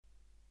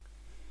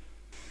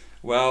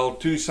Well,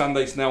 2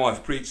 Sundays now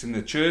I've preached in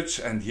the church,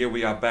 and here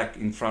we are back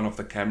in front of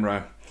the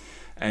camera.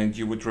 And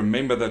you would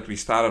remember that we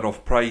started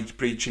off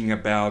preaching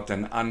about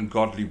an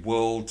ungodly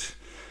world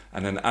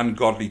and an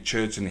ungodly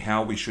church and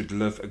how we should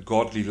live a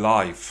godly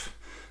life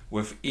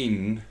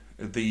within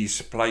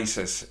these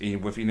places,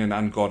 within an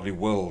ungodly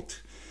world.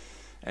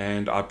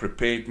 And I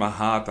prepared my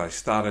heart. I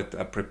started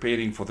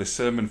preparing for the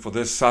sermon for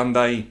this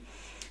Sunday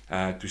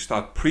to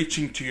start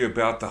preaching to you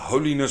about the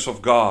holiness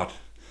of God.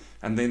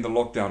 And then the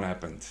lockdown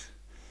happened.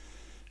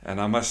 And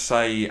I must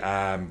say,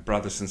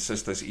 brothers and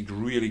sisters, it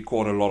really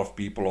caught a lot of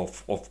people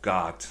off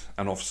guard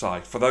and off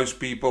sight. For those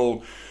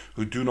people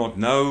who do not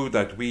know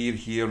that we're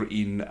here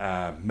in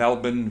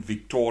Melbourne,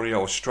 Victoria,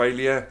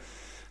 Australia,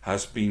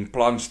 has been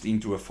plunged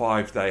into a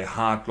 5-day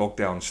hard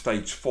lockdown,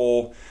 stage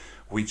 4,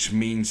 which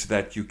means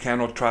that you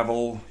cannot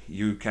travel.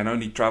 You can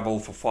only travel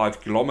for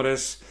 5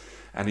 kilometers,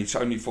 and it's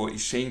only for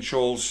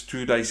essentials,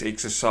 2 days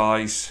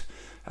exercise.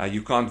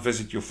 You can't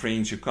visit your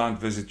friends, you can't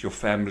visit your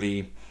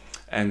family.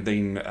 And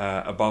then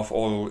above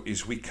all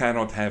is we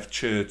cannot have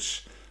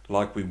church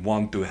like we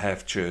want to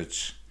have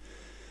church.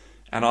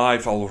 And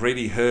I've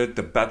already heard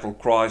the battle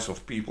cries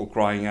of people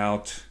crying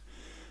out,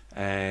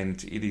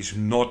 and it is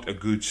not a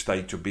good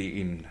state to be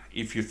in.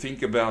 If you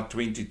think about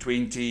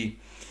 2020,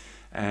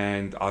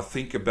 and I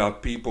think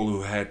about people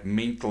who had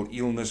mental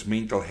illness,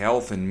 mental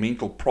health and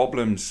mental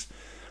problems,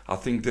 I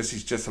think this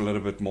is just a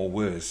little bit more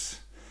worse.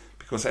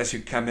 Because as you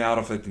come out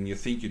of it and you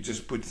think you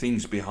just put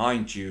things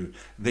behind you,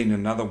 then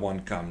another one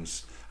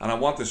comes. And I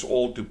want us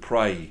all to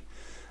pray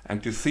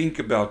and to think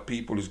about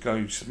people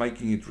who's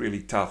making it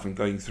really tough and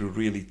going through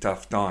really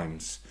tough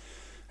times.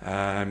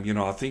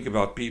 I think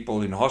about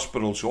people in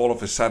hospitals who all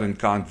of a sudden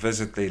can't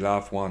visit their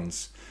loved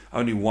ones.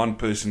 Only one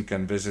person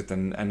can visit,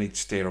 and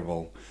it's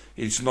terrible.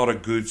 It's not a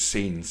good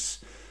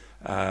sense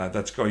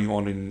that's going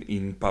on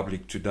in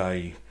public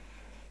today.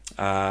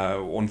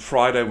 On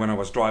Friday when I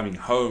was driving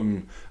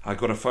home, I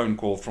got a phone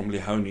call from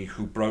Leonie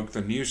who broke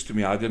the news to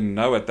me. I didn't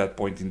know at that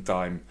point in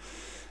time.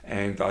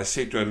 And I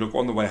said to her, look,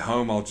 on the way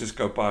home, I'll just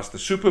go past the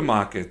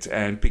supermarket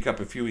and pick up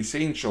a few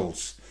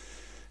essentials.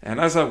 And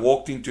as I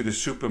walked into the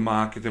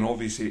supermarket, and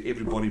obviously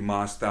everybody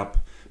masked up,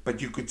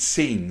 but you could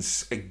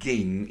sense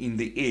again in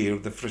the air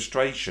the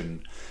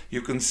frustration.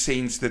 You can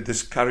sense the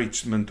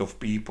discouragement of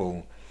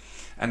people.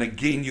 And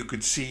again, you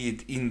could see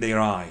it in their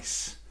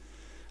eyes.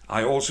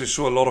 I also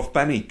saw a lot of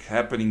panic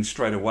happening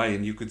straight away,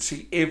 and you could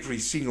see every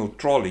single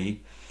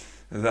trolley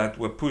that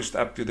were pushed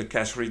up to the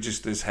cash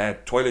registers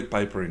had toilet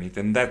paper in it.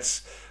 And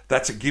that's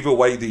a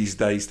giveaway these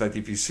days, that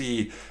if you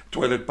see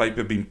toilet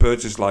paper being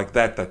purchased like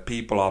that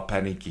people are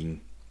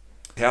panicking.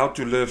 How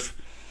to live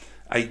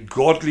a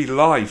godly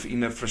life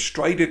in a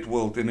frustrated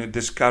world, in a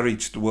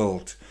discouraged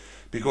world.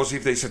 Because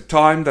if there's a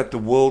time that the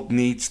world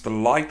needs the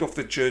light of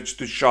the church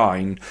to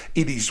shine,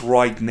 it is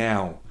right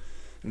now.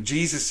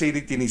 Jesus said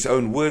it in his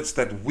own words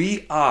that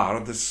we are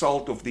the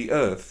salt of the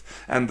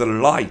earth and the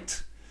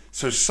light.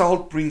 So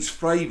salt brings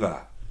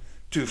flavor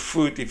to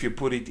food if you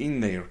put it in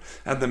there.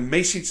 And the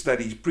message that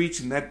he preached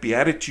in that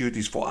beatitude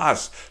is for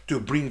us to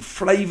bring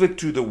flavor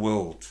to the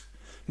world,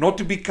 not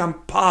to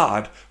become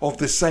part of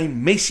the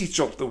same message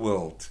of the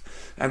world.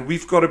 And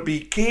we've got to be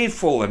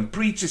careful, and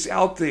preachers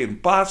out there,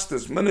 and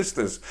pastors,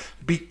 ministers,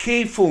 be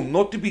careful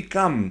not to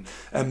become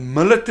a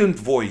militant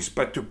voice,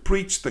 but to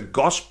preach the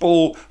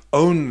gospel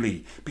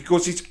only,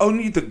 because it's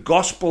only the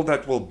gospel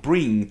that will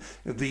bring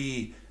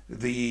the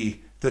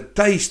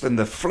taste and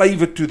the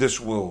flavor to this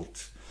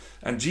world.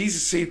 And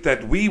Jesus said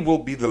that we will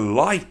be the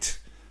light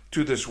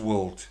to this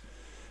world.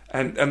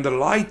 And the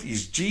light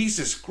is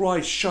Jesus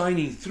Christ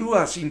shining through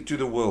us into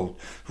the world.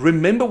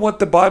 Remember what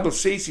the Bible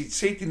says. It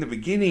said in the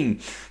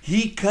beginning,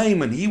 he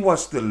came and he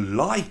was the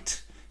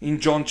light in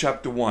John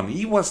chapter 1.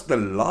 He was the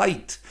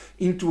light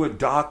into a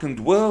darkened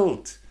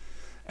world.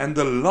 And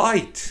the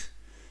light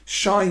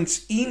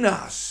shines in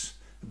us.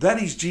 That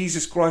is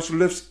Jesus Christ who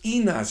lives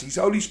in us. His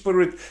Holy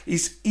Spirit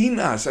is in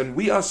us. And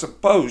we are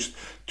supposed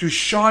to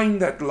shine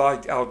that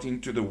light out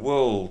into the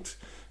world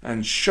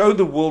and show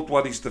the world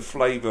what is the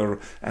flavor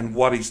and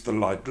what is the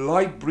light.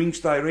 Light brings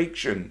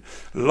direction.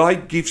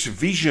 Light gives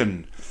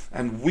vision.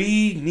 And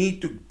we need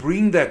to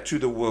bring that to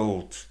the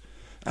world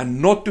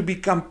and not to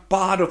become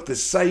part of the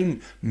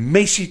same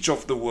message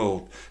of the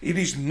world. It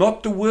is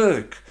not the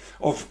work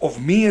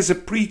of me as a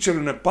preacher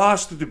and a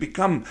pastor to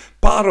become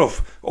part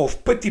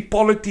of petty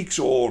politics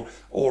or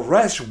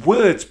rash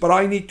words, but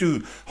I need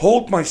to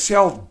hold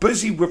myself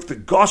busy with the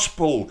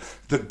gospel,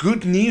 the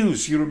good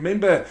news. You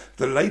remember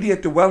the lady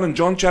at the well in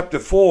John chapter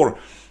 4,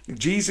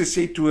 Jesus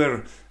said to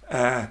her,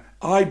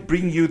 I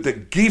bring you the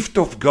gift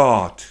of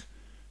God.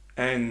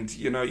 And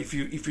if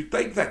you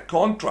take that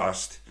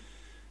contrast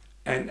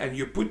and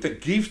you put the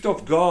gift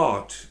of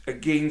God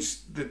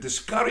against the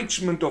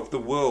discouragement of the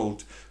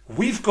world,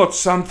 we've got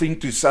something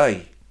to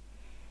say,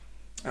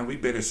 and we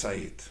better say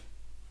it.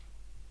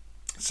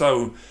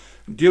 So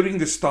during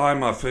this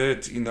time, I've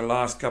heard in the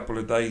last couple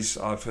of days,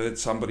 I've heard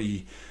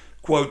somebody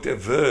quote a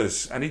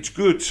verse, and it's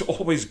good. It's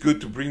always good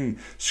to bring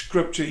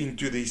scripture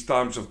into these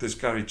times of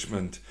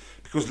discouragement,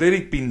 because let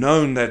it be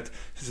known that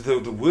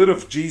the word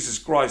of Jesus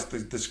Christ,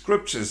 the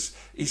scriptures,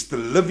 is the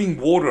living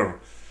water.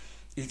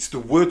 It's the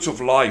words of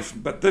life.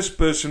 But this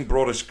person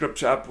brought a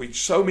scripture up,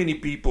 which so many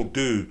people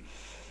do.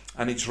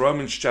 And it's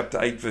Romans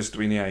chapter 8, verse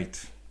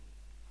 28.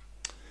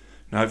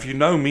 Now, if you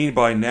know me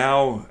by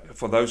now,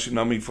 for those who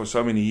know me for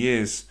so many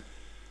years,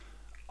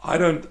 I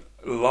don't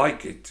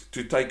like it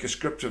to take a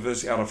scripture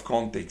verse out of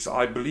context.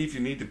 I believe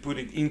you need to put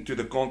it into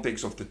the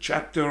context of the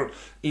chapter,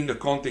 in the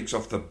context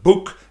of the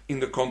book, in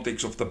the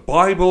context of the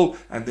Bible,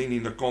 and then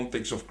in the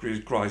context of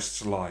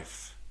Christ's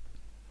life.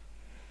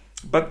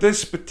 But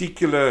this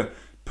particular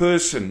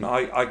person,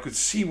 I could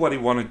see what he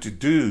wanted to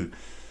do.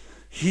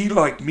 He,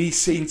 like me,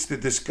 sensed the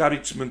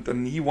discouragement,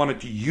 and he wanted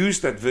to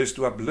use that verse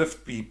to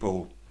uplift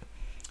people.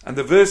 And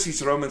the verse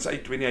is Romans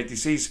 8:28. He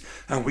says,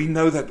 and we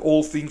know that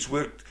all things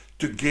work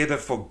together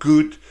for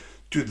good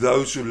to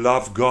those who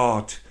love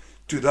God,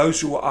 to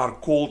those who are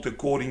called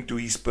according to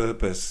his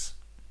purpose.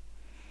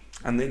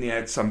 And then he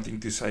had something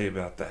to say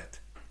about that.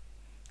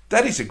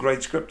 That is a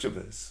great scripture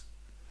verse.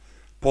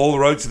 Paul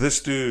wrote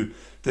this to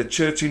the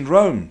church in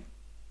Rome,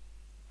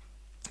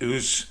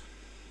 who's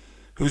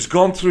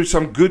gone through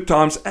some good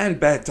times and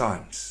bad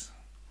times.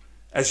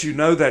 As you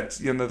know that,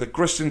 the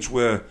Christians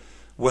were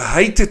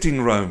hated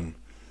in Rome.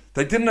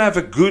 They didn't have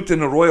a good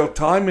and a royal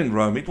time in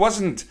Rome. It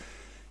wasn't,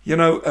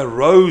 a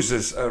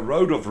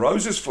road of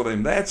roses for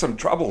them. They had some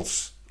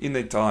troubles in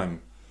their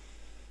time.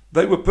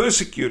 They were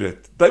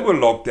persecuted. They were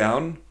locked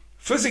down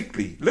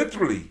physically,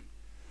 literally.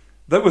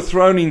 They were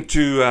thrown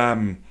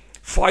into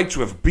fights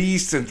with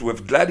beasts and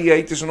with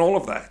gladiators and all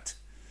of that.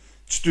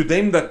 It's to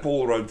them that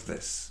Paul wrote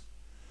this.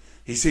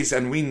 He says,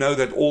 and we know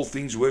that all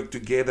things work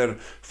together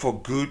for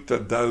good to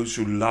those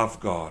who love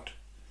God.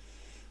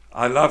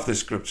 I love this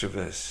scripture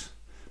verse.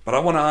 But I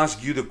want to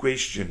ask you the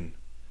question,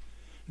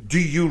 do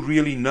you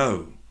really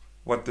know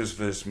what this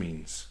verse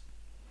means?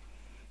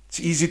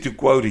 It's easy to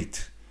quote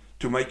it,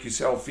 to make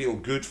yourself feel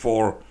good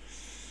for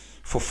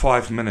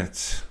 5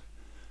 minutes.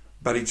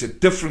 But it's a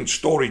different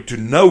story to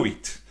know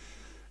it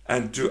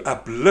and to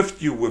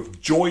uplift you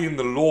with joy in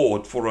the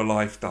Lord for a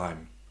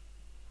lifetime.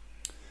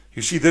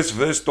 You see, this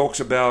verse talks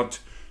about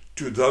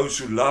to those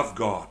who love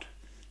God.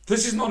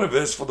 This is not a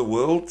verse for the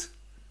world.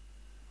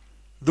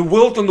 The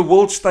world on the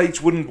world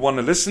stage wouldn't want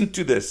to listen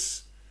to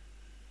this.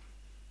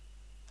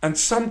 And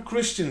some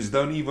Christians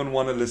don't even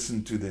want to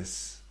listen to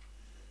this.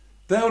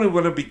 They only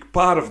want to be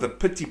part of the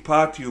pity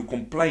party who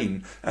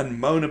complain and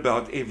moan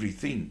about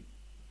everything.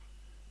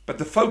 But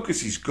the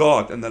focus is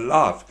God and the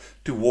love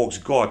towards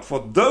God. For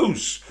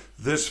those,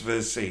 this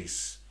verse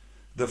says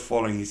the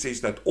following. He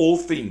says that all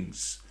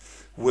things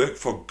work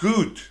for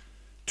good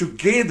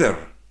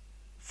together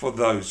for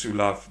those who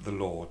love the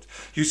Lord.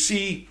 You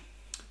see,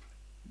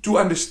 to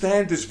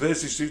understand this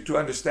verse is to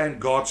understand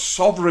God's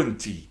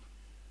sovereignty.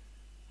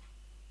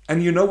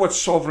 And you know what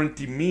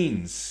sovereignty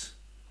means.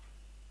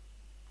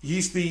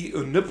 He's the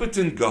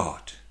omnipotent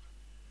God.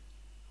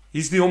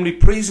 He's the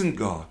omnipresent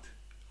God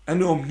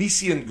and the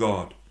omniscient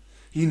God.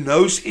 He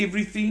knows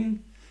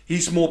everything.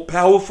 He's more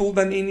powerful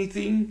than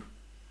anything.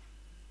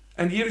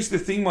 And here is the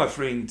thing, my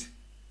friend.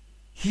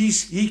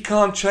 He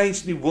can't change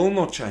and he will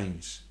not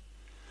change.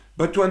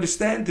 But to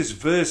understand this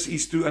verse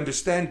is to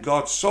understand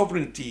God's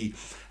sovereignty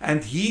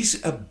and his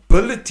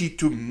ability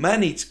to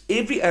manage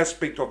every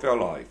aspect of our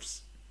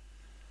lives.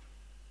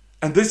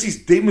 And this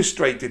is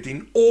demonstrated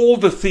in all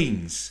the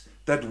things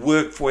that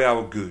work for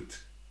our good.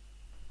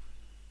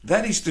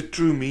 That is the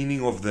true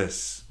meaning of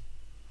this.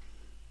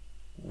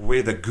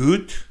 Whether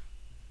good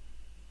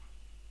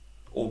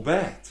or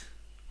bad.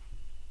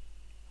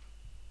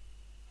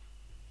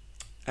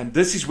 And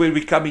this is where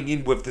we're coming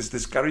in with this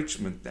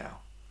discouragement now.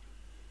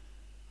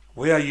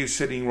 Where are you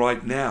sitting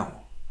right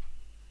now?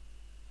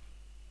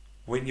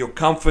 When your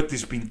comfort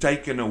has been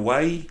taken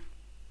away,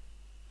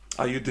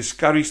 are you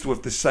discouraged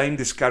with the same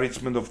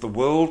discouragement of the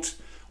world,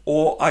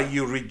 or are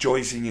you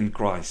rejoicing in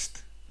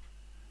Christ?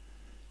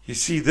 You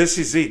see, this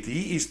is it.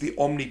 He is the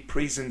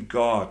omnipresent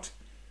God,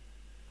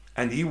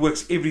 and he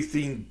works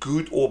everything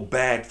good or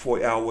bad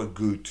for our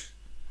good.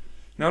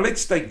 Now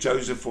let's take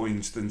Joseph, for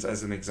instance,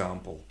 as an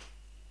example.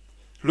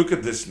 Look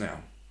at this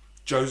now.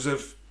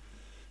 Joseph,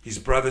 his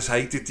brothers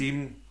hated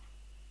him.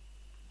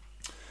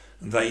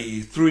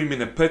 They threw him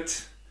in a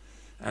pit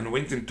and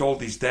went and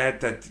told his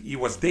dad that he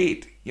was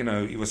dead. He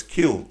was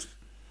killed.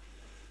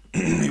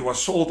 He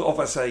was sold off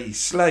as a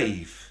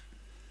slave.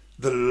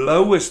 The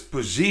lowest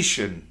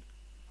position,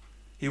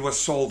 he was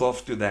sold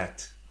off to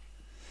that.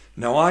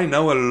 Now I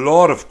know a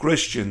lot of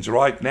Christians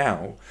right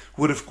now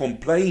would have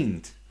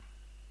complained,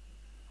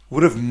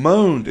 would have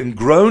moaned and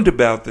groaned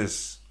about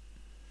this.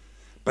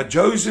 But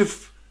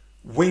Joseph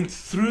went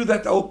through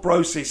that whole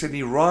process and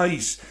he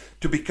rose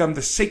to become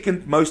the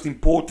second most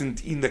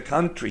important in the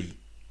country.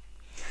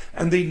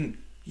 And then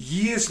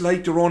years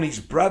later on, his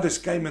brothers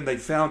came and they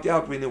found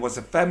out when there was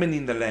a famine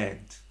in the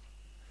land.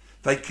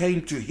 They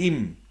came to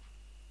him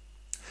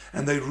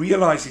and they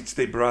realized it's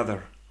their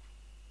brother.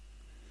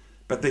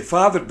 But their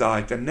father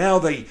died, and now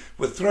they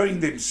were throwing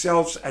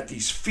themselves at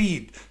his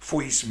feet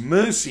for his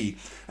mercy,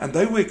 and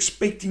they were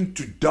expecting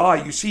to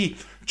die. You see,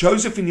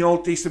 Joseph in the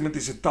Old Testament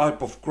is a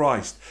type of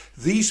Christ.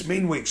 These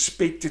men were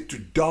expected to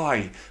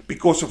die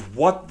because of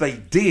what they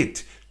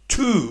did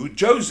to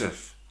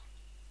Joseph.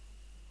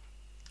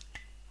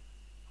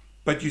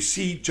 But you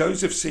see,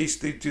 Joseph says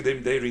to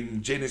them there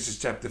in Genesis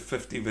chapter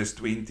 50 verse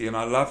 20, and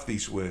I love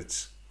these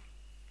words.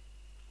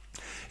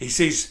 He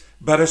says,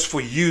 but as for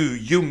you,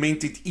 you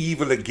meant it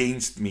evil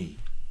against me.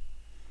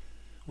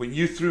 When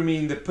you threw me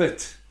in the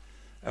pit,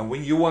 and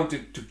when you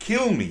wanted to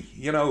kill me,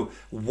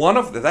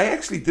 they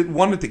actually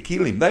wanted to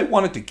kill him. They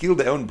wanted to kill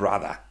their own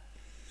brother.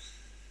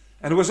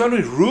 And it was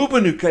only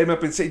Reuben who came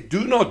up and said,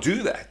 do not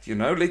do that,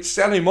 let's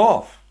sell him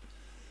off.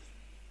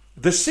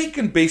 The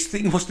second best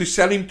thing was to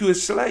sell him to a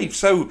slave.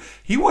 So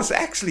he was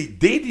actually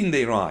dead in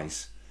their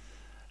eyes.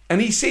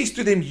 And he says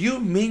to them, you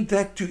meant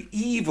that for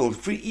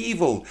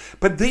evil.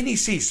 But then he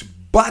says,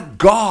 but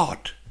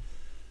God.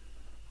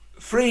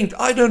 Friend,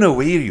 I don't know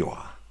where you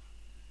are.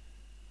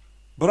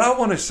 But I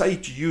want to say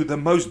to you, the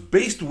most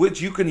best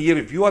words you can hear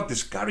if you are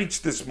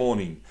discouraged this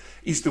morning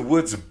is the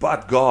words,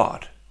 but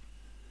God.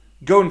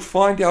 Go and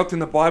find out in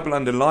the Bible,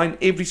 underline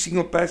every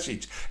single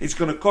passage. It's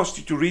going to cost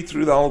you to read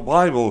through the whole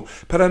Bible,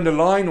 but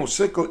underline or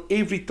circle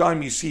every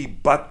time you see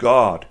but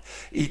God.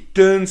 It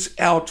turns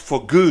out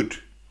for good.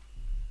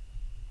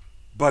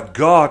 But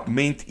God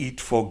meant it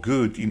for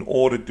good in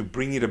order to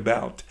bring it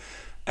about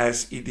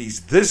as it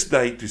is this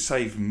day to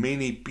save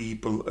many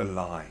people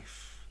alive.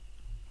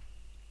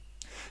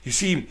 You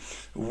see,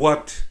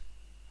 what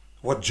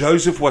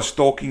Joseph was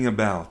talking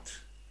about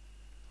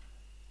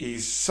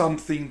is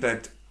something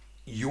that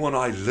you and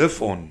I live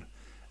on,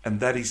 and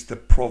that is the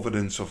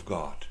providence of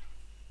God.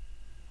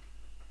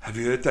 Have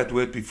you heard that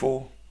word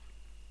before?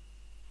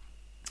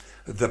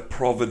 The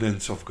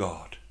providence of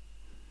God.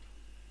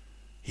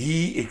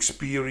 He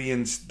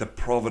experienced the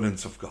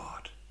providence of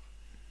God.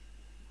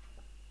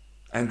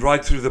 And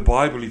right through the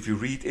Bible, if you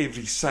read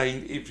every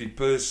saint, every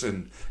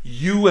person,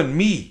 you and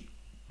me,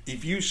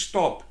 if you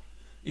stop,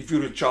 if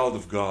you're a child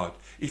of God,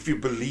 if you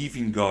believe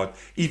in God,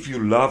 if you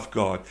love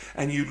God,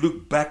 and you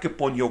look back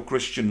upon your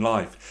Christian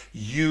life,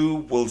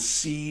 you will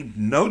see,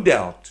 no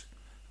doubt,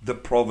 the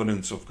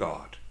providence of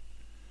God.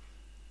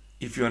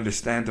 If you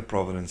understand the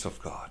providence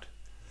of God.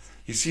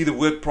 You see, the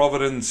word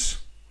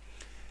providence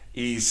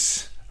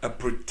is a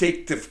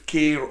protective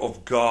care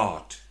of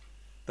God.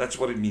 That's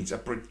what it means, a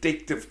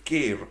protective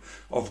care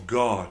of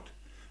God,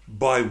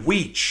 by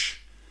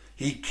which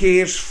He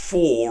cares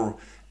for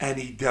and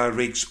He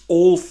directs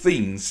all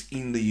things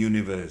in the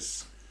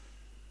universe.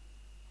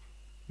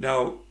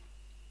 Now,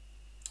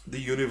 the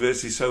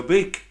universe is so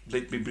big.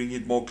 Let me bring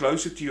it more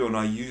closer to you, and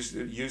I use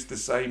the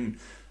same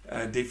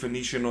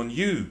definition on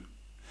you.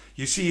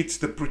 You see, it's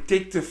the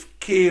protective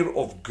care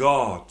of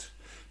God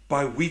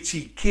by which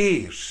He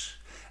cares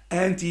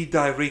and He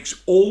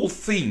directs all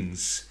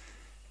things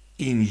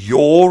in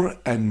your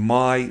and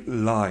my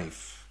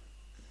life.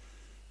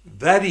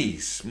 That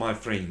is, my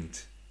friend,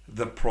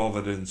 the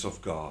providence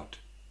of God.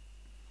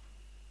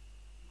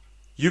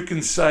 You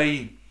can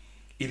say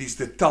it is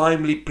the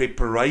timely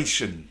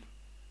preparation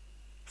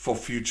for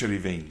future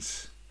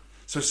events.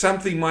 So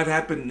something might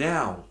happen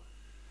now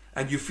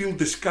and you feel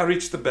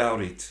discouraged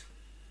about it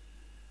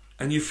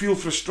and you feel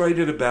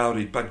frustrated about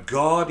it, but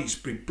God is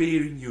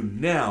preparing you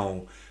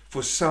now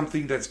for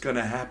something that's going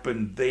to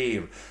happen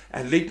there.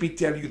 And let me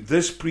tell you,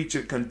 this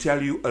preacher can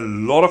tell you a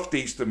lot of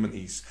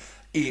testimonies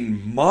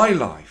in my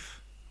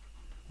life,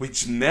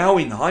 which now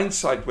in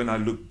hindsight, when I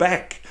look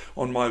back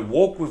on my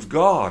walk with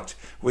God,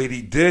 where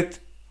He did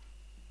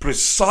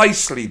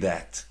precisely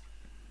that,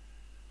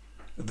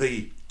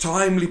 the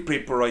timely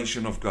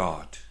preparation of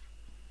God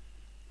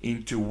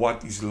into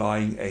what is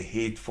lying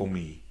ahead for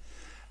me.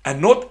 And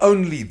not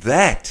only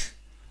that,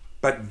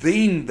 but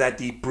then that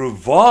He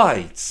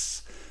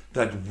provides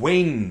that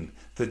when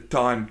the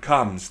time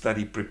comes, that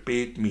He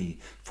prepared me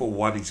for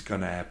what is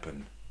going to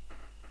happen.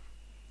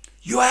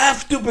 You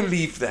have to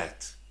believe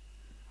that.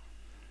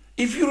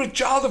 If you're a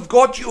child of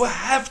God, you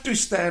have to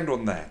stand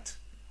on that.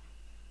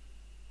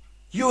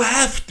 You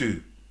have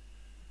to.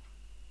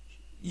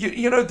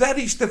 You know, that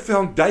is the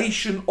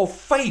foundation of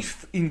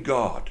faith in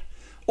God,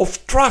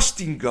 of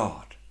trust in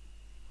God.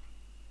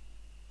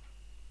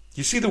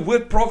 You see, the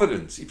word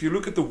providence, if you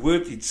look at the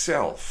word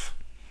itself,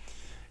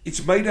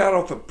 it's made out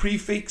of a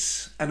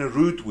prefix and a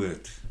root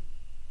word.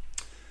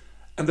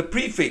 And the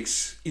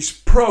prefix is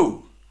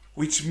pro,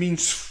 which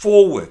means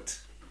forward.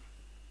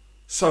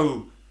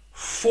 So,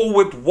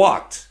 forward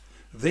what?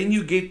 Then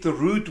you get the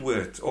root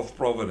word of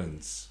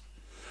providence.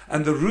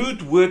 And the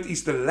root word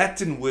is the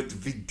Latin word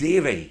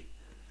videre.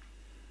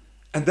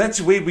 And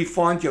that's where we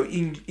find your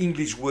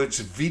English words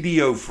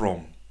video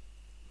from.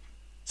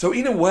 So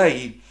in a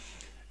way,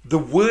 the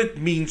word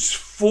means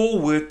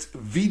forward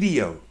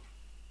video.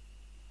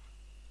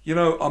 You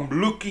know, I'm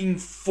looking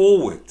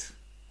forward.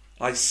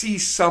 I see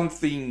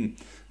something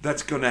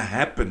that's going to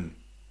happen.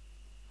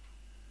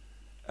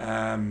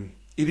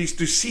 It is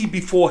to see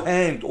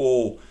beforehand,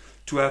 or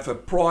to have a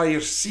prior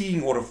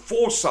seeing, or a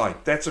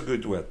foresight. That's a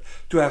good word.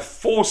 To have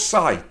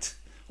foresight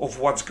of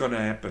what's going to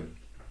happen.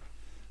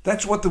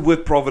 That's what the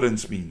word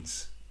providence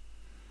means.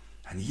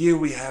 And here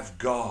we have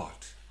God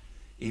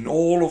in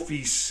all of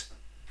His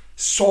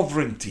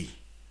sovereignty,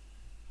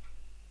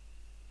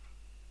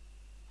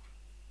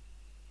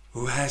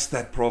 who has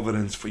that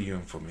providence for you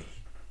and for me.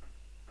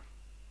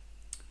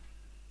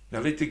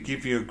 Now let me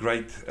give you a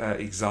great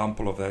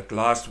example of that.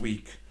 Last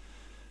week,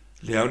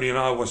 Leonie and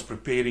I was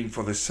preparing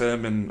for the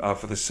sermon,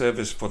 for the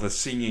service, for the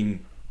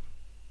singing.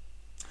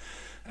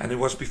 And it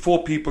was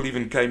before people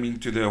even came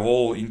into the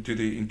hall, into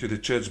the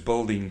church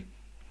building.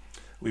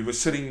 We were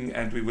sitting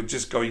and we were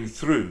just going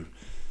through.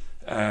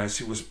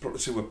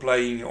 She were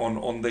playing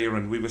on there,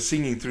 and we were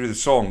singing through the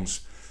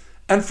songs.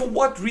 And for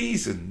what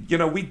reason? You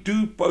know, we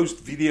do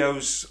post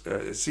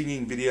videos,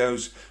 singing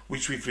videos,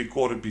 which we've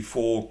recorded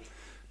before.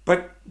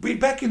 But we're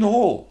back in the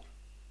hall.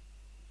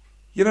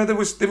 You know, there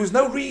was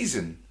no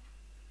reason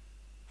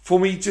for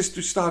me just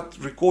to start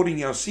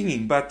recording our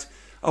singing. But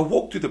I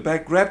walked to the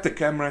back, grabbed the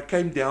camera,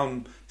 came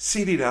down,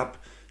 set it up,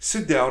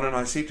 sit down, and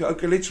I said to her,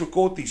 okay, let's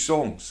record these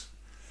songs.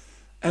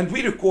 And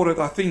we recorded,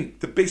 I think,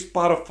 the best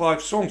part of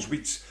 5 songs,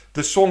 which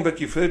the song that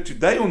you've heard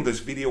today on this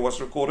video was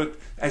recorded,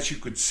 as you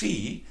could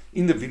see,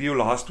 in the video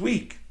last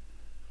week.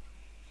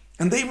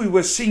 And there we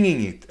were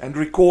singing it and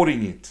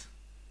recording it.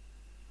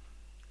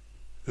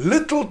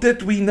 Little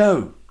did we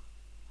know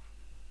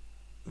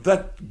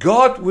that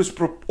God was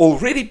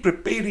already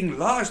preparing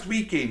last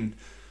weekend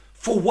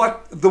for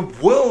what the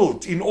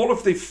world, in all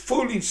of their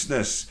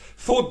foolishness,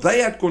 thought they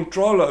had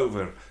control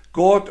over.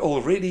 God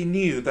already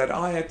knew that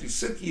I had to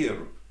sit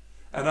here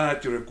and I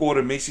had to record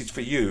a message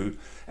for you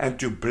and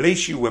to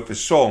bless you with a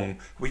song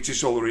which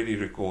is already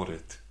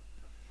recorded.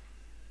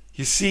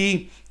 You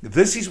see,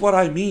 this is what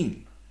I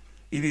mean.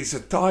 It is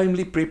a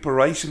timely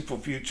preparation for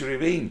future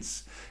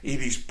events. It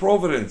is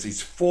providence,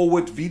 it's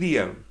forward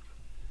video.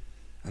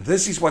 And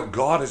this is what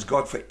God has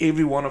got for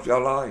every one of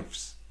our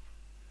lives.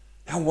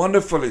 How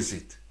wonderful is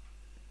it?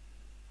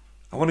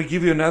 I want to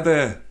give you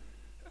another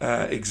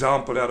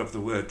example out of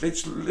the Word.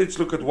 Let's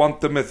look at 1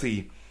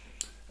 Timothy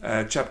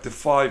chapter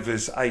 5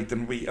 verse 8,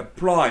 and we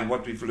apply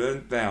what we've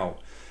learned now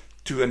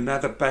to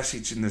another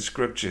passage in the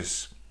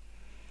Scriptures.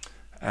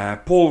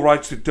 Paul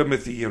writes to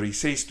Timothy here. He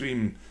says to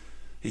him,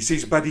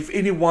 but if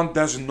anyone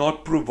does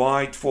not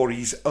provide for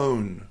his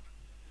own,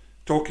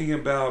 talking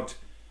about,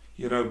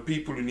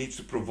 people who need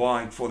to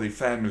provide for their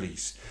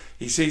families.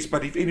 He says,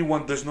 but if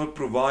anyone does not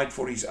provide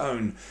for his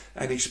own,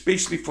 and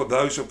especially for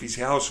those of his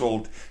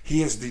household, he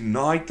has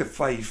denied the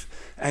faith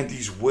and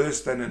is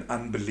worse than an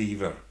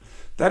unbeliever.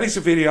 That is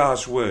a very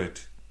harsh word.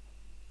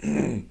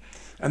 And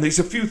there's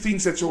a few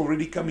things that's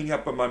already coming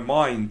up in my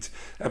mind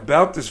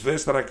about this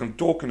verse that I can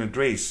talk and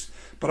address.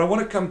 But I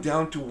want to come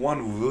down to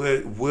one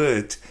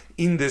word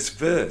in this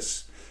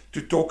verse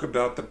to talk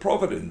about the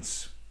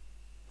providence.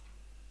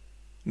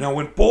 Now,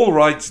 when Paul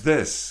writes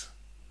this,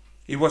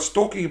 he was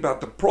talking about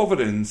the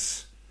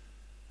providence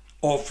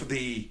of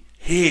the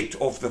head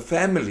of the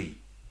family.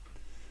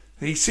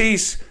 He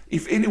says,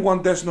 if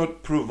anyone does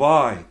not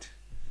provide,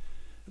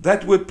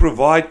 that word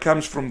provide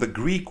comes from the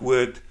Greek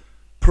word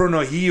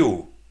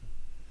pronohio.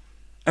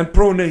 And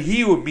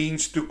pronohio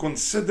means to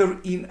consider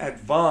in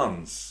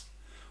advance,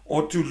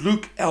 or to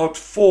look out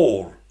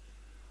for,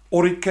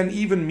 or it can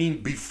even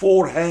mean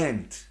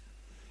beforehand.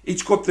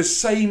 It's got the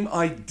same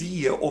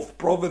idea of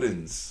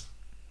providence.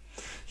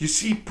 You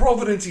see,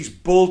 providence is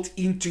built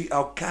into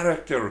our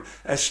character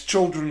as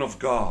children of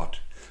God.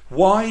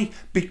 Why?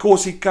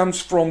 Because it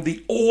comes from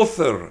the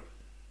author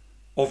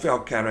of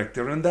our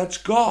character, and that's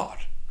God.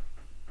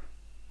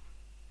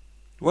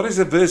 What does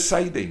the verse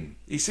say then?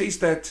 He says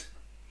that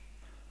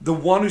the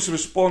one who's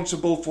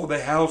responsible for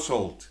the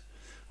household,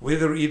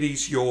 whether it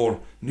is your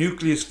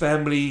nucleus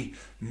family,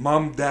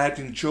 mom, dad,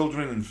 and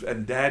children,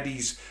 and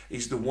daddies,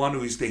 is the one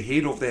who is the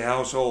head of the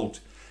household.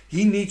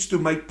 He needs to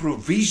make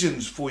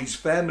provisions for his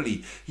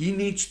family. He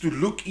needs to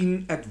look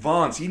in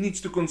advance. He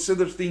needs to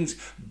consider things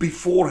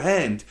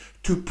beforehand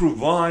to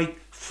provide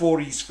for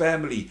his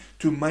family,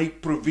 to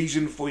make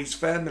provision for his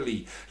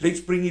family.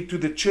 Let's bring it to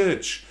the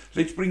church.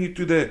 Let's bring it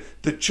to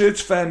the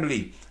church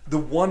family. The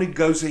one who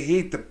goes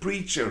ahead, the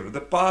preacher, the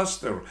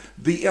pastor,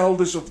 the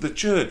elders of the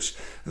church,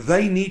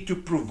 they need to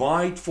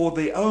provide for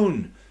their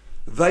own.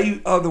 They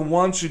are the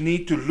ones who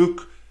need to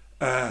look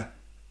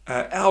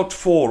out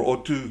for,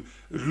 or to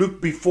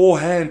look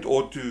beforehand,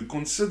 or to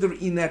consider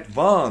in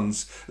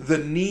advance the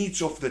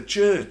needs of the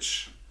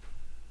church.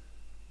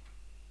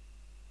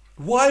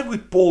 Why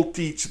would Paul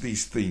teach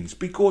these things?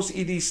 Because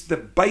it is the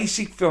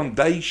basic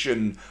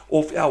foundation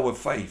of our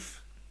faith.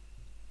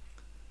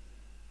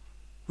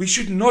 We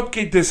should not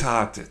get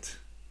disheartened.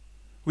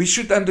 We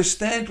should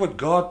understand what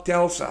God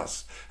tells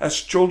us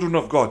as children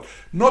of God.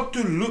 Not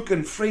to look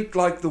and fret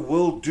like the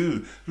world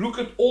do. Look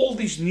at all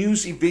these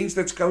news events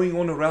that's going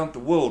on around the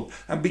world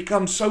and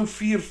become so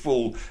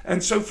fearful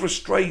and so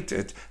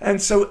frustrated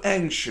and so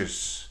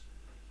anxious.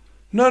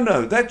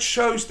 No, that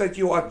shows that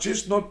you are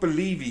just not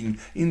believing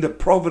in the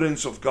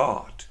providence of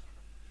God.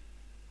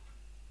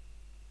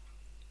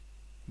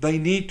 They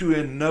need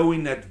to know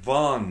in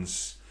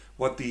advance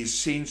what the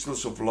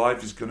essentials of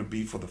life is going to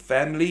be for the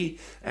family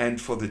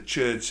and for the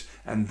church,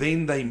 and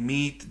then they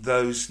meet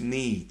those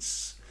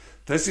needs.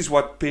 This is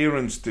what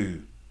parents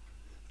do.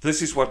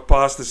 This is what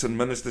pastors and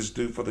ministers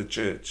do for the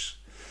church.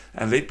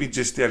 And let me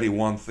just tell you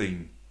one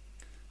thing.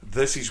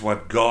 This is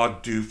what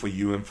God do for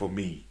you and for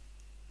me.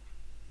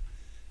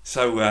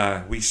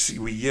 So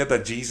we hear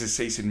that Jesus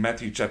says in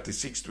Matthew chapter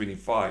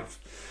 6:25,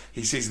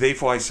 He says,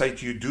 therefore I say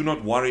to you, do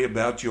not worry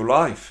about your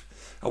life.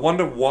 I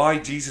wonder why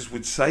Jesus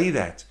would say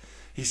that.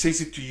 He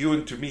says it to you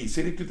and to me. He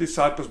said it to the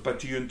disciples, but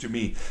to you and to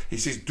me. He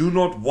says, do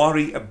not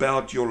worry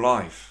about your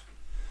life.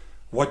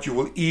 What you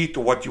will eat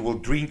or what you will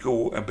drink,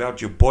 or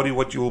about your body,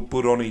 what you will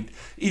put on it.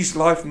 Is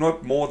life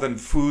not more than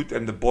food,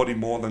 and the body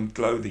more than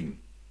clothing?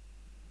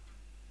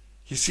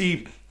 You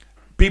see,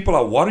 people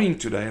are worrying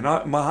today, and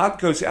my heart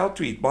goes out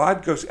to it. My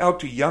heart goes out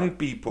to young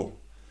people,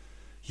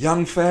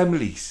 young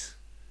families.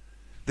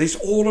 There's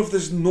all of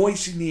this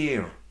noise in the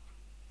air.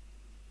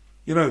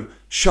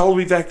 Shall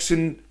we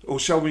vaccine or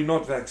shall we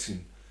not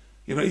vaccine?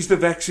 Is the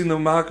vaccine the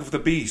mark of the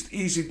beast?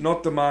 Is it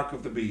not the mark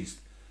of the beast?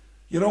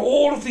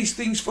 All of these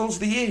things fills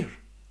the air.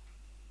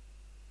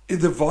 If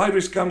the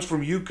virus comes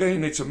from UK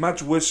and it's a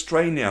much worse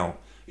strain now,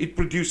 it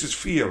produces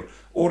fear.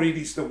 Or it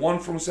is the one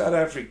from South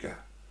Africa.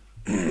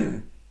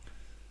 And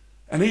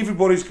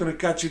everybody's going to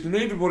catch it and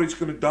everybody's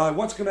going to die.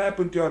 What's going to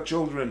happen to our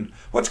children?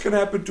 What's going to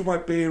happen to my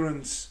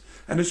parents?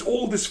 And there's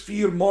all this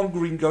fear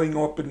mongering going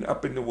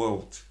up in the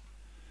world.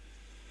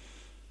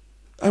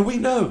 And we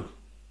know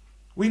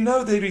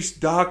there is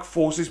dark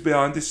forces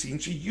behind the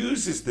scenes who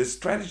uses this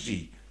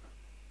strategy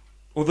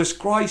or this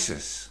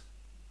crisis.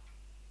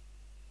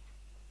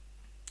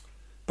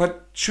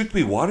 But should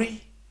we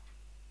worry?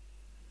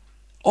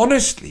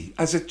 Honestly,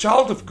 as a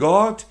child of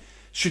God,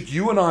 should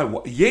you and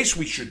I, yes,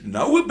 we should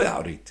know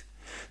about it.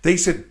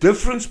 There's a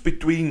difference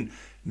between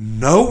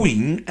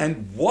knowing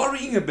and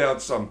worrying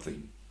about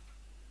something.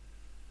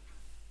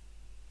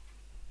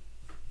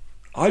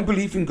 I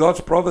believe in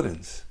God's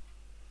providence.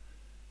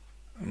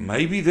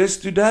 Maybe this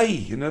today,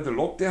 the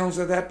lockdowns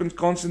that happen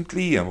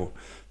constantly, or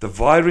the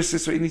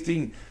viruses or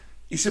anything,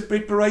 is a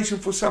preparation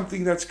for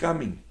something that's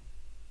coming.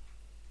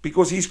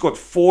 Because He's got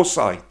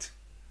foresight.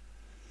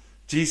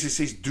 Jesus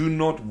says, do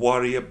not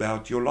worry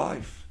about your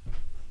life.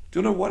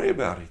 Do not worry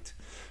about it.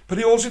 But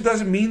He also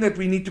doesn't mean that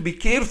we need to be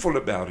careful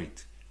about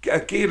it,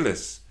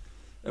 careless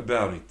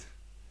about it.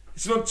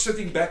 It's not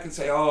sitting back and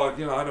say, I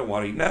don't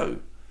worry.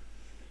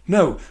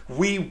 No,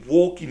 we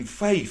walk in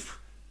faith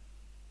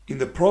in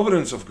the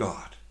providence of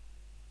God.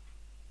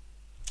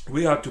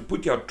 We are to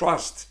put our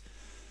trust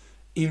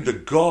in the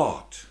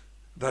God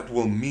that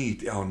will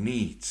meet our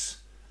needs.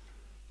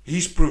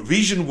 His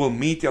provision will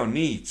meet our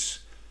needs.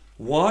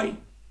 Why?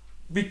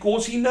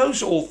 Because He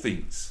knows all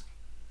things.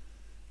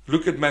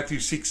 Look at Matthew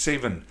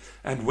 6:7.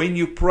 And when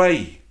you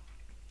pray,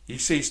 He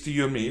says to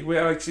you and me,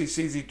 well, actually He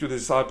says it to the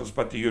disciples,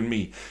 but to you and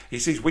me. He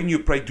says, when you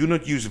pray, do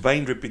not use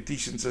vain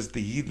repetitions as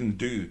the heathen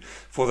do,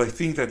 for they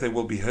think that they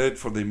will be heard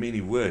for their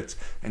many words.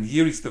 And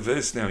here is the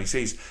verse now. He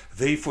says,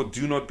 therefore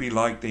do not be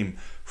like them,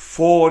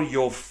 for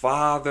your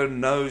Father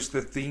knows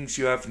the things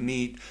you have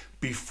need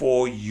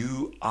before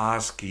you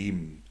ask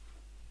Him.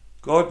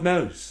 God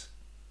knows.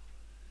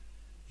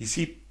 You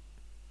see,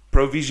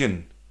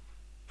 provision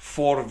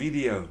for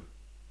video,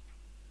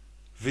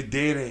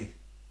 videre,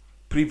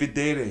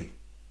 previdere.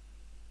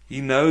 He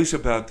knows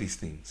about these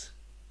things.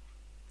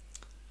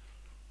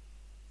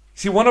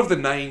 See, one of the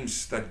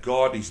names that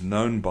God is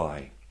known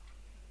by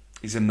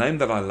is a name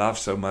that I love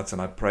so much,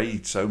 and I pray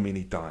it so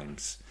many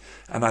times.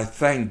 And I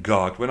thank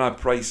God. When I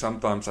pray,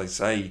 sometimes I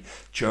say,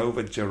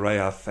 Jehovah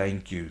Jireh, I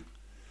thank you.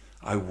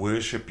 I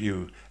worship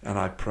you and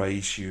I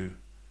praise you.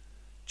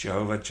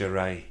 Jehovah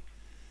Jireh.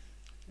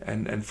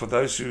 And for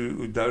those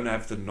who don't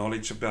have the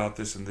knowledge about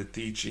this and the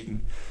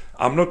teaching,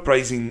 I'm not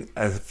praising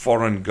a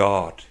foreign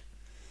God.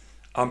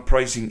 I'm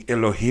praising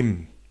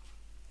Elohim.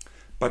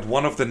 But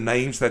one of the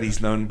names that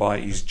He's known by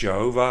is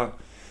Jehovah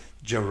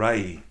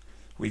Jireh,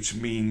 which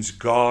means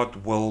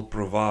God will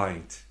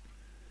provide.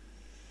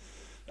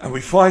 And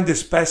we find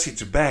this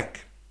passage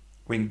back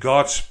when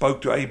God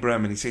spoke to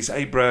Abraham, and He says,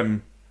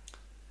 Abraham,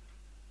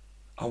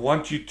 I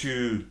want you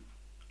to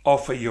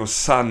offer your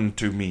son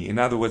to me. In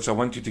other words, I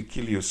want you to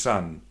kill your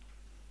son.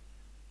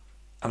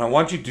 And I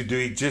want you to do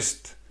it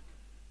just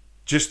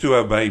to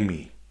obey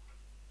me.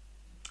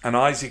 And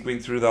Isaac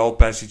went through the whole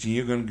passage, and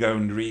you're going to go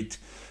and read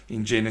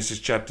in Genesis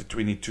chapter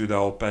 22 the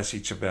whole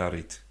passage about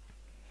it.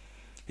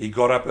 He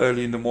got up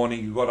early in the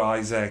morning, he got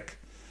Isaac,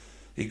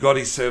 he got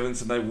his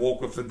servants, and they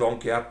walked with the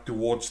donkey up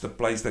towards the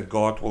place that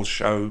God will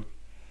show.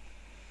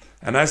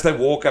 And as they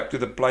walk up to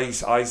the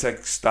place,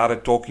 Isaac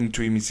started talking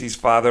to him. He says,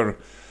 Father,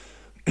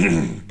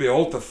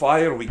 behold the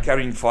fire, we're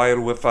carrying fire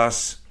with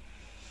us,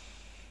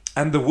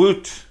 and the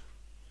wood.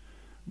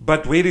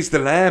 But where is the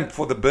lamb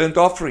for the burnt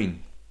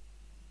offering?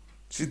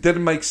 See, it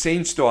didn't make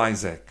sense to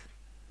Isaac.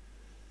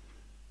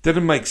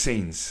 Didn't make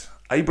sense.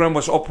 Abraham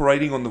was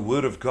operating on the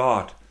word of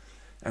God.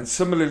 And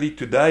similarly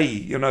today,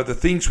 the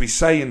things we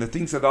say and the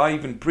things that I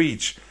even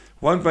preach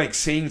won't make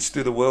sense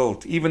to the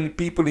world. Even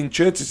people in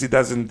churches, it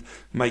doesn't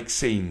make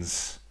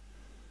sense.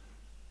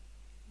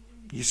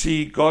 You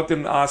see, God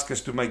didn't ask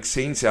us to make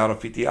sense out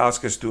of it. He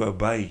asked us to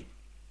obey.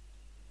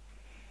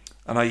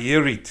 And I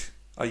hear it.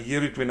 I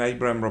hear it when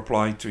Abraham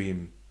replied to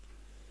him.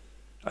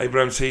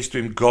 Abraham says to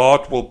him,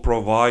 God will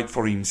provide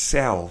for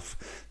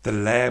himself the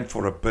lamb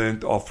for a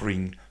burnt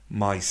offering,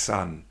 my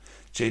son.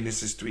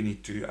 Genesis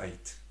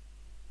 22:8.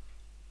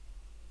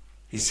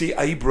 You see,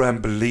 Abraham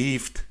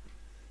believed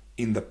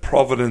in the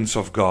providence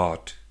of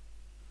God.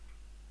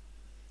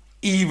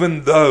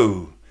 Even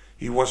though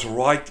he was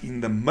right in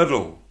the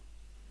middle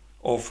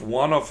of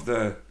one of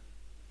the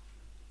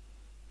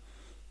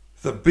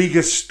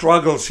biggest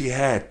struggles he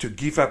had to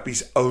give up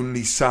his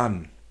only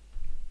son.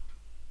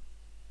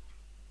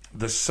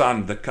 The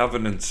son, the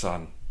covenant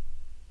son.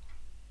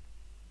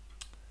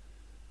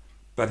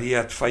 But he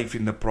had faith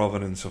in the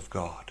providence of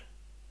God.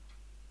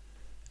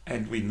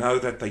 And we know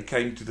that they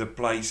came to the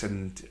place,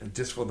 and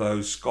just for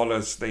those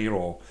scholars there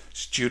or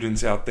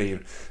students out there,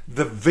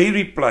 the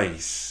very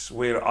place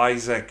where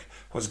Isaac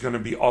was going to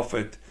be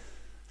offered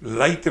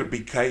later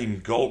became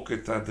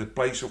Golgotha, the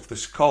place of the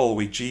skull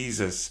where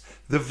Jesus,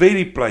 the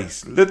very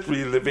place,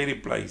 literally the very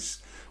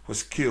place,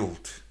 was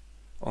killed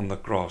on the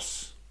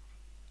cross.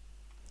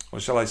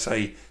 Or shall I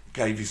say,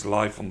 gave his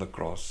life on the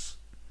cross.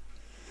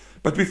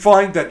 But we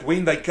find that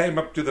when they came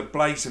up to the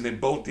place and they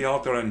built the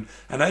altar, and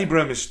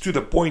Abraham is to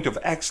the point of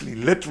actually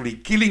literally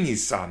killing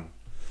his son,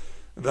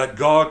 that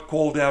God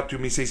called out to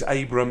him, he says,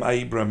 Abram,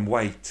 Abram,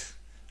 wait.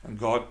 And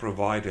God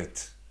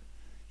provided.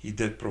 He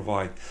did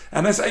provide.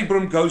 And as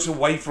Abram goes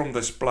away from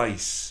this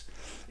place,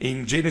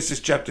 in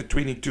Genesis chapter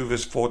 22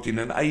 verse 14,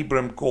 and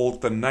Abram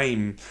called the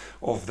name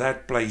of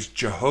that place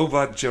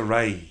Jehovah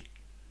Jireh.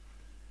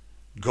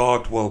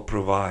 God will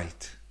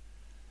provide.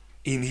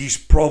 In his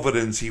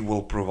providence he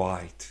will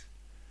provide.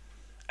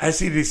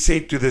 As it is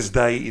said to this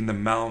day in the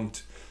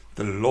mount,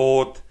 the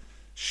Lord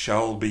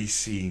shall be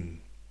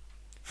seen.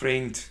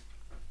 Friend,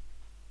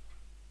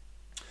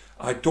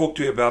 I talked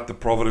to you about the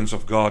providence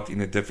of God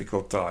in a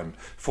difficult time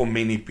for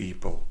many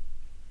people.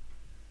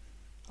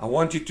 I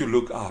want you to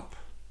look up.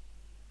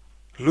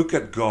 Look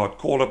at God.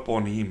 Call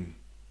upon him.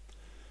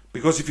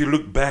 Because if you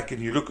look back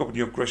and you look up in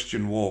your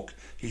Christian walk,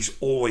 he's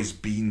always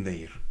been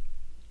there.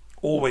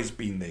 Always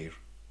been there.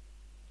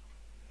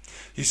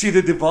 You see,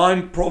 the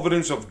divine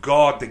providence of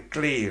God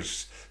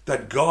declares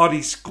that God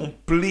is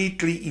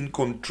completely in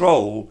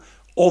control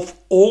of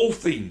all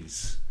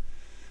things.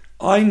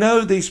 I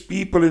know there's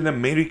people in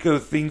America who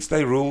think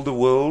they rule the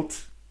world.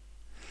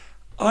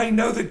 I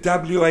know the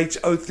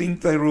WHO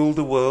think they rule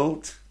the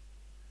world.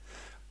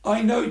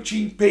 I know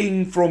Xi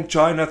Jinping from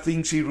China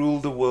thinks he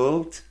ruled the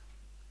world.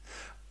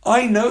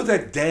 I know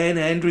that Dan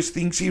Andrews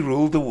thinks he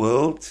ruled the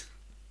world.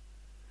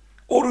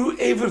 Or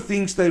whoever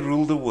thinks they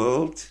rule the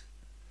world.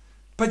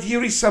 But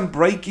here is some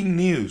breaking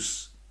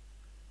news.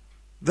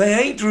 They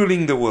ain't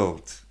ruling the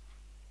world.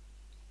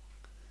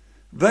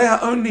 They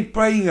are only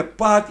playing a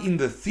part in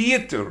the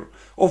theater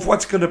of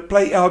what's going to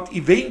play out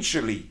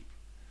eventually.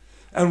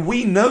 And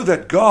we know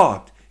that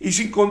God is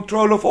in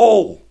control of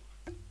all.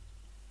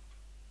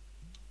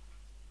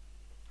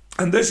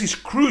 And this is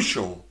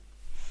crucial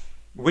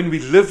when we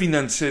live in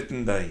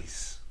uncertain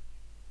days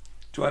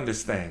to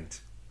understand.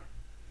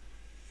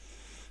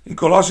 In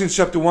Colossians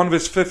chapter 1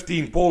 verse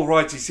 15, Paul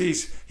writes, he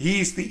says,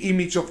 he is the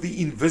image of the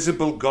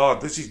invisible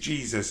God. This is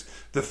Jesus,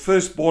 the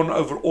firstborn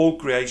over all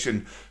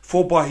creation.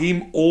 For by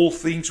him all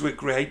things were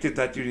created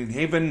that are in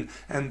heaven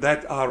and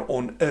that are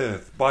on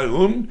earth. By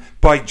whom?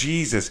 By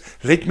Jesus.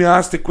 Let me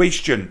ask the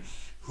question,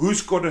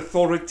 who's got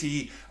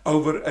authority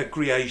over a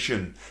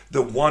creation?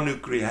 The one who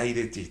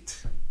created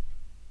it.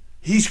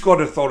 He's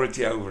got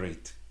authority over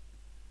it.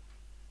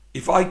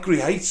 If I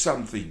create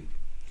something,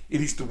 it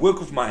is the work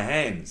of my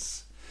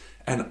hands.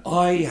 And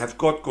I have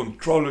got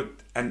control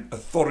and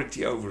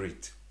authority over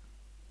it.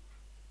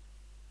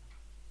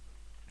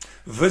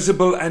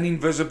 Visible and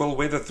invisible,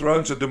 whether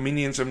thrones or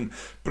dominions and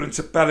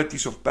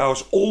principalities of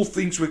powers, all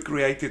things were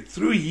created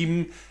through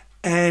him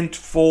and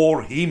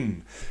for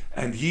him.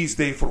 And he is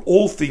there for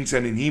all things,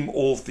 and in him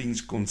all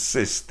things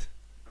consist.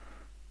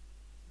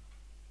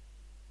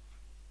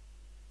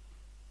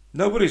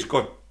 Nobody's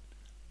got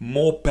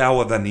more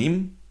power than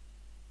him.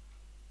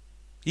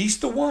 He's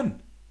the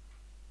one.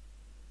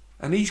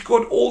 And he's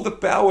got all the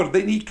power,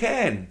 then he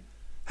can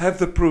have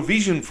the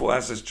provision for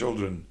us as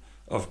children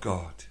of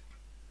God.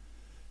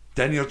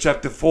 Daniel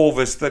chapter 4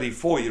 verse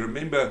 34, you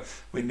remember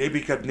when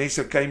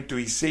Nebuchadnezzar came to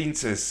his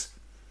senses,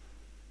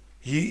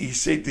 he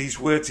said these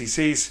words, he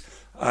says,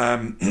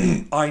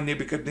 I,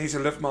 Nebuchadnezzar,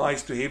 lift my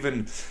eyes to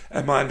heaven,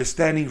 and my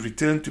understanding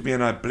returned to me,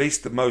 and I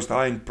blessed the Most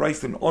High, and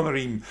praised and honor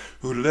him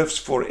who lives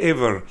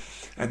forever.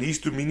 And his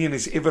dominion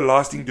is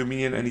everlasting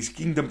dominion, and his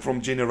kingdom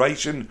from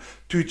generation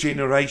to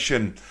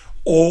generation.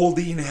 All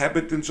the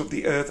inhabitants of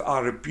the earth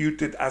are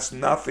reputed as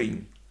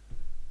nothing.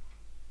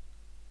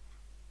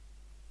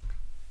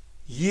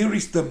 Here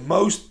is the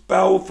most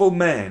powerful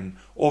man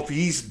of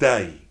his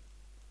day,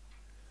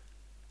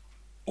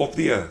 of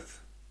the earth.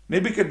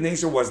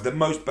 Nebuchadnezzar was the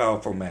most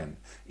powerful man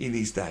in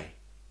his day.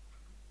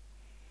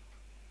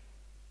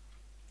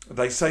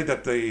 They say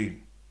that the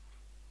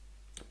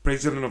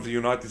President of the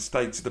United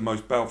States is the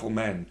most powerful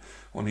man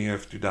on the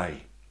earth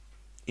today.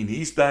 In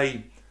his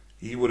day,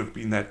 he would have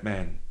been that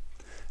man.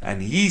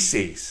 And he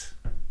says,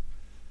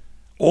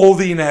 all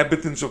the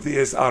inhabitants of the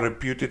earth are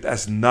reputed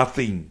as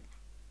nothing.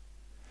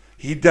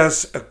 He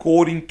does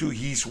according to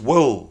his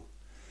will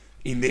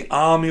in the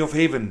army of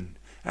heaven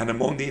and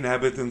among the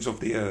inhabitants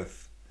of the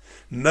earth.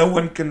 No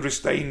one can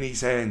restrain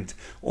his hand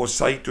or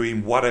say to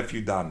him, what have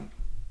you done?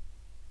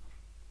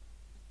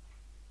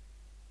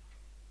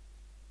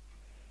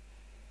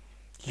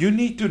 You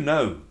need to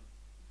know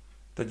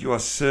that you are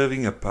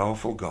serving a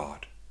powerful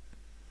God.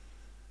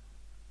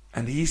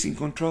 And He's in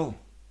control.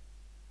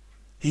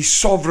 He's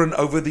sovereign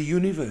over the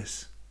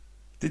universe.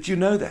 Did you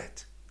know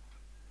that?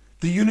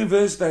 The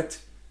universe that,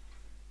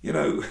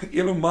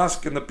 Elon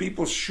Musk and the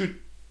people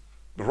shoot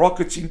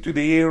rockets into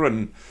the air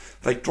and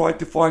they try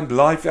to find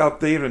life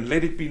out there, and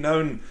let it be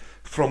known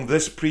from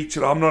this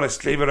preacher, I'm not as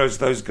clever as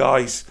those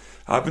guys.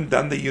 I haven't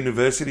done the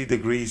university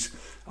degrees.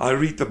 I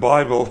read the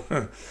Bible.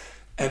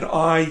 And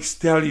I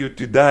tell you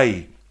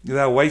today,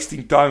 they're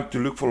wasting time to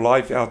look for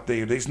life out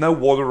there. There's no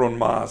water on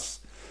Mars.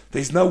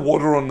 There's no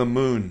water on the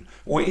moon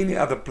or any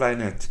other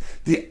planet.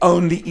 The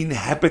only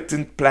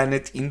inhabitant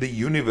planet in the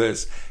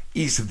universe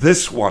is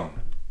this one.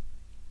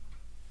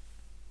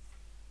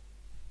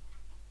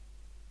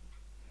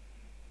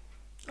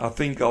 I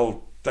think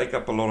I'll take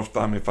up a lot of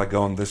time if I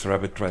go on this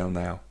rabbit trail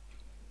now.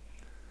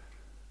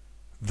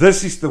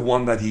 This is the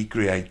one that He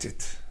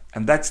created.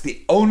 And that's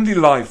the only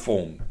life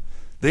form.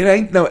 There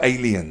ain't no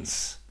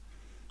aliens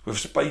with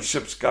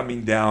spaceships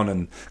coming down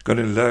and going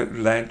to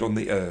land on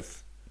the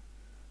earth.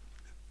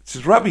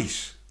 It's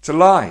rubbish. It's a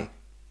lie.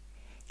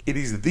 It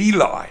is the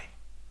lie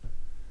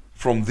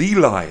from the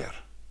liar.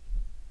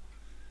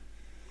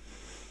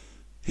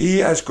 He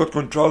has got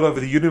control over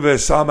the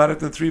universe. Psalm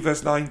 103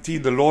 verse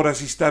 19. The Lord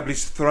has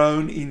established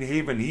throne in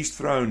heaven, His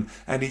throne,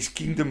 and His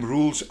kingdom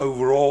rules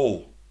over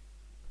all.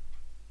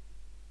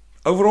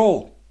 Over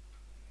all.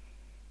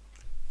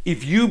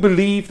 If you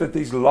believe that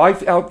there's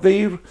life out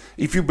there,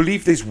 if you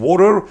believe there's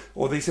water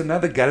or there's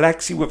another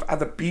galaxy with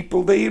other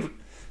people there,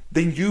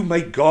 then you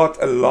make God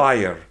a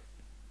liar.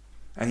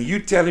 And you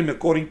tell Him,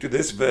 according to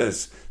this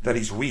verse, that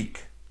He's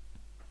weak.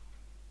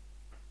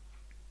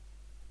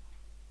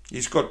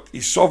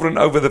 He's sovereign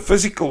over the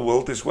physical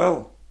world as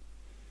well.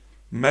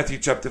 Matthew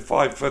chapter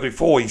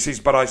 5:34, He says,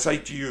 but I say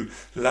to you,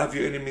 love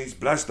your enemies,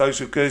 bless those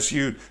who curse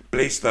you,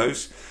 bless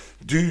those.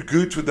 Do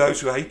good to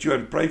those who hate you,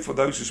 and pray for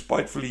those who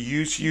spitefully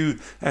use you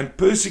and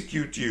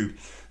persecute you,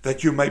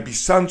 that you may be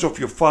sons of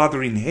your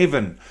Father in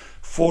heaven.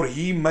 For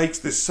He makes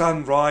the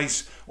sun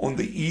rise on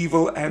the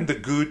evil and the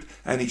good,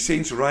 and He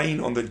sends rain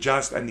on the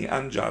just and the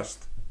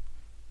unjust.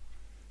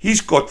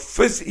 He's got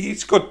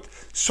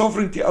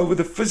sovereignty over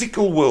the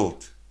physical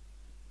world.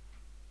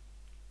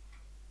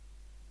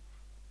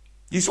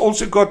 He's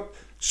also got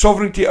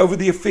sovereignty over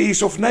the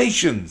affairs of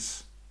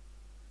nations.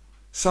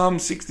 Psalm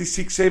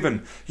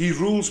 66:7. He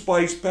rules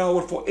by His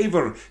power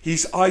forever.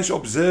 His eyes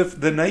observe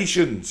the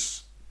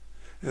nations.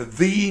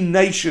 The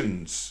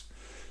nations.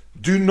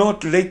 Do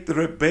not let the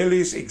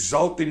rebellious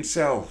exalt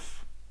themselves.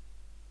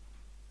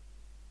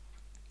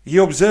 He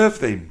observed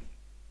them.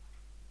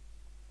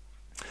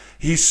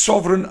 He's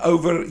sovereign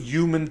over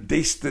human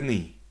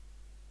destiny.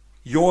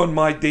 Your and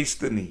my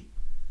destiny.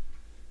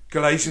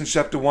 Galatians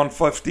chapter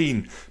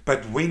 1:15.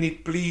 But when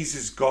it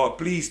pleased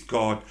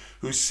God,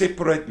 who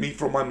separated me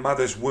from my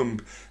mother's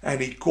womb,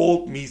 and He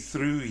called me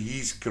through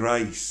His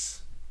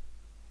grace.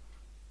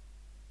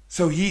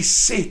 So He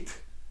set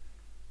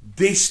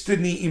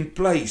destiny in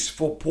place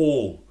for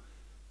Paul,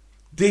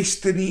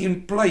 destiny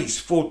in place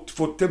for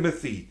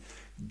Timothy,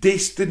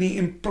 destiny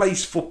in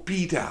place for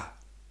Peter,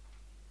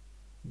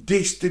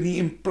 destiny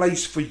in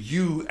place for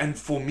you and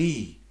for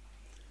me.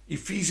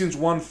 Ephesians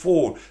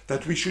 1:4,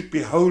 that we should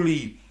be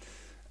holy,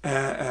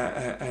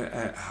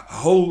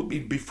 whole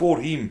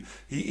before Him.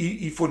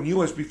 He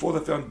foreknew us before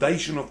the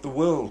foundation of the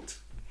world.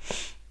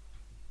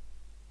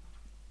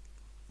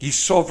 He's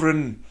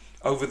sovereign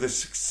over the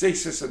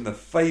successes and the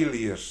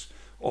failures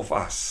of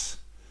us.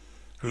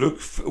 Luke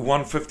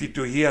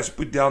 1:52, He has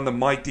put down the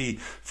mighty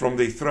from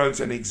their thrones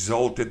and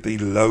exalted the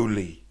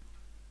lowly.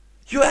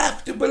 You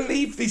have to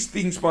believe these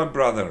things, my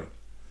brother,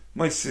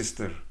 my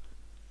sister.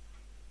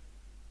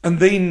 And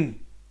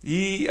then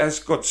He has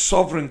got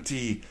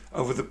sovereignty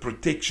over the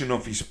protection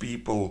of His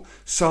people.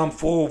 Psalm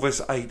 4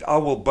 verse 8, I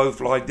will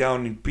both lie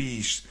down in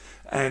peace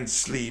and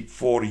sleep,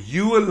 for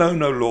You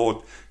alone, O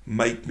Lord,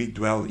 make me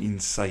dwell in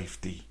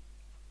safety.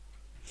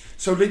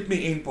 So let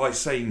me end by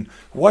saying,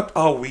 what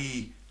are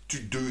we to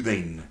do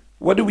then?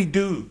 What do we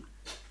do?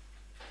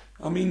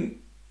 I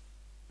mean,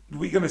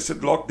 we're going to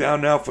sit locked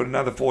down now for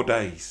another 4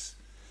 days.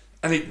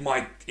 And it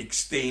might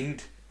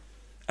extend,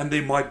 and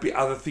there might be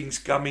other things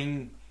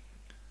coming.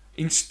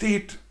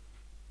 Instead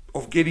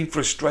of getting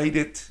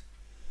frustrated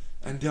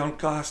and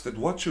downcasted,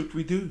 what should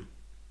we do?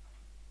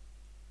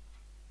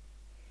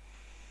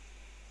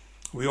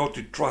 We ought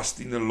to trust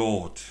in the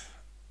Lord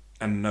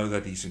and know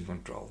that He's in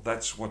control.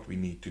 That's what we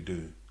need to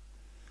do.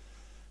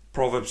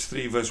 Proverbs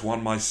 3 verse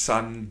 1, my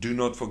son, do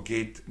not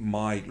forget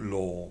my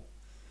law.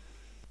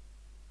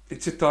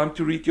 It's a time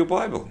to read your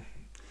Bible.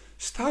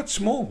 Start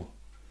small.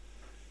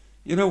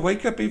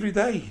 Wake up every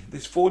day.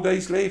 There's 4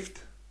 days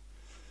left.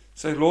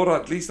 Say, Lord,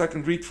 at least I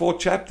can read 4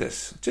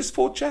 chapters. Just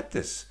 4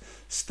 chapters.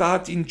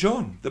 Start in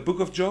John, the book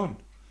of John.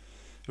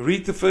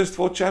 Read the first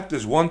 4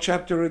 chapters, 1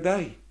 chapter a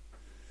day.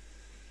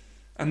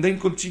 And then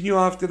continue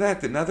after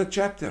that, another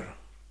chapter.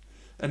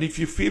 And if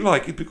you feel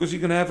like it, because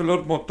you're going to have a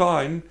lot more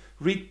time,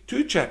 read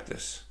 2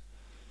 chapters.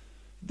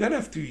 You don't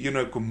have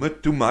to,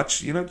 commit too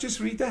much. Just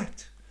read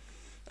that.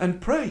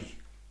 And pray.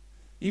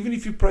 Even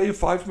if you pray a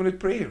 5-minute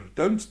prayer,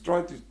 don't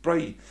try to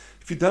pray.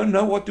 If you don't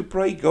know what to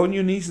pray, go on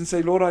your knees and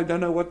say, Lord, I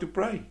don't know what to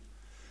pray.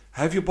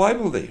 Have your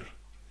Bible there.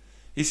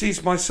 He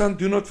says, my son,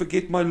 do not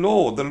forget my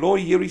law. The law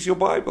here is your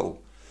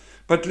Bible.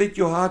 But let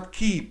your heart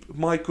keep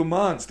my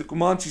commands. The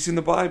commands is in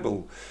the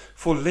Bible.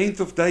 For length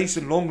of days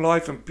and long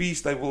life and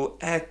peace they will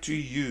add to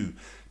you.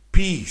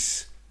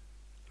 Peace,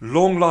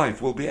 long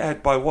life will be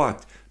added by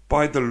what?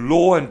 By the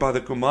law and by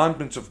the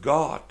commandments of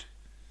God.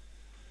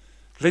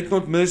 Let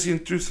not mercy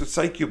and truth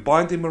forsake you.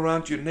 Bind them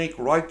around your neck.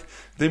 Write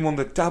them on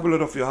the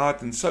tablet of your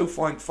heart, and so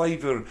find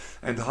favor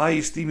and high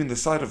esteem in the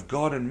sight of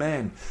God and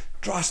man.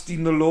 Trust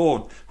in the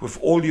Lord with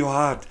all your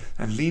heart,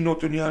 and lean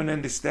not on your own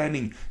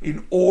understanding.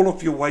 In all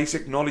of your ways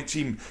acknowledge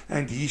him,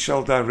 and he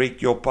shall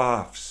direct your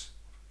paths.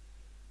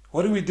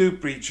 What do we do,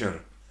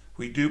 preacher?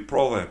 We do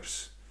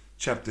Proverbs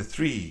chapter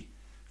 3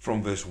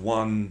 from verse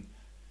 1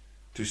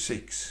 to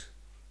 6.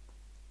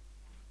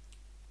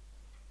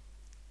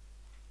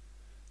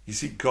 You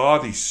see,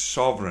 God is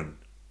sovereign,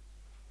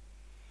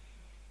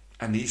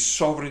 and his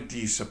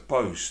sovereignty is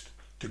supposed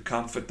to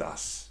comfort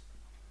us.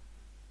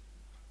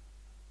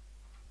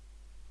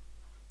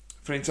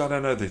 Friends, I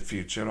don't know the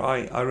future.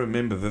 I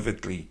remember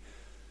vividly,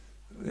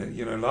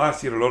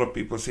 last year a lot of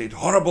people said,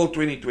 horrible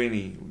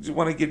 2020. We just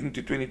want to get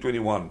into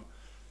 2021.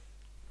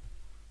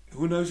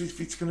 Who knows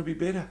if it's going to be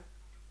better?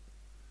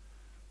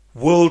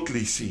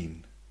 Worldly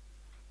seen.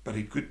 But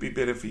it could be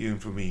better for you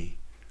and for me.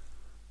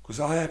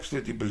 Because I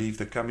absolutely believe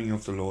the coming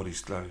of the Lord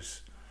is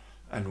close.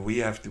 And we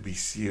have to be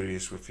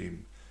serious with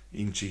him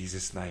in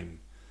Jesus' name.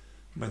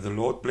 May the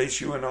Lord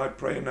bless you, and I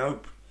pray and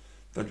hope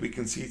that we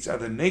can see each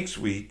other next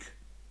week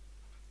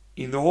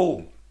in the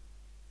hall,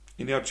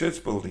 in our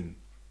church building.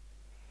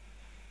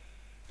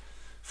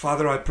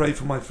 Father, I pray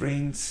for my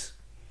friends,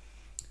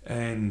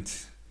 and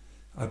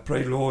I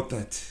pray, Lord,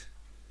 that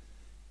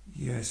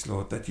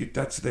you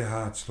touch their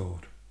hearts,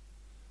 Lord.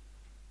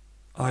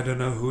 I don't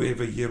know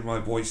whoever hear my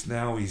voice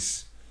now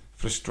is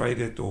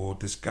frustrated or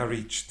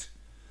discouraged.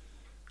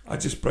 I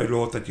just pray,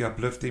 Lord, that you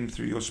uplift them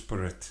through your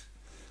Spirit.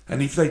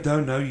 And if they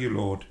don't know you,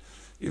 Lord,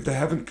 if they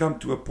haven't come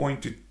to a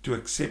point to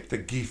accept the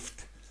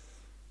gift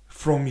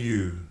from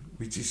you,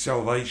 which is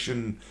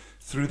salvation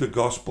through the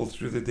gospel,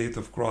 through the death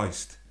of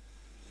Christ,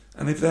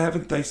 and if they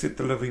haven't tasted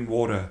the living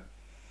water,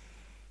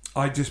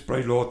 I just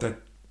pray, Lord, that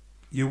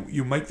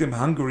you make them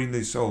hunger in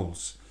their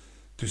souls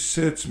to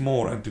search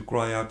more and to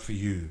cry out for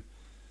you,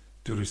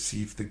 to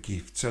receive the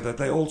gift, so that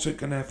they also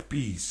can have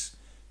peace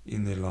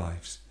in their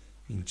lives.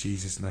 In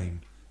Jesus'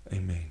 name,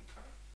 amen.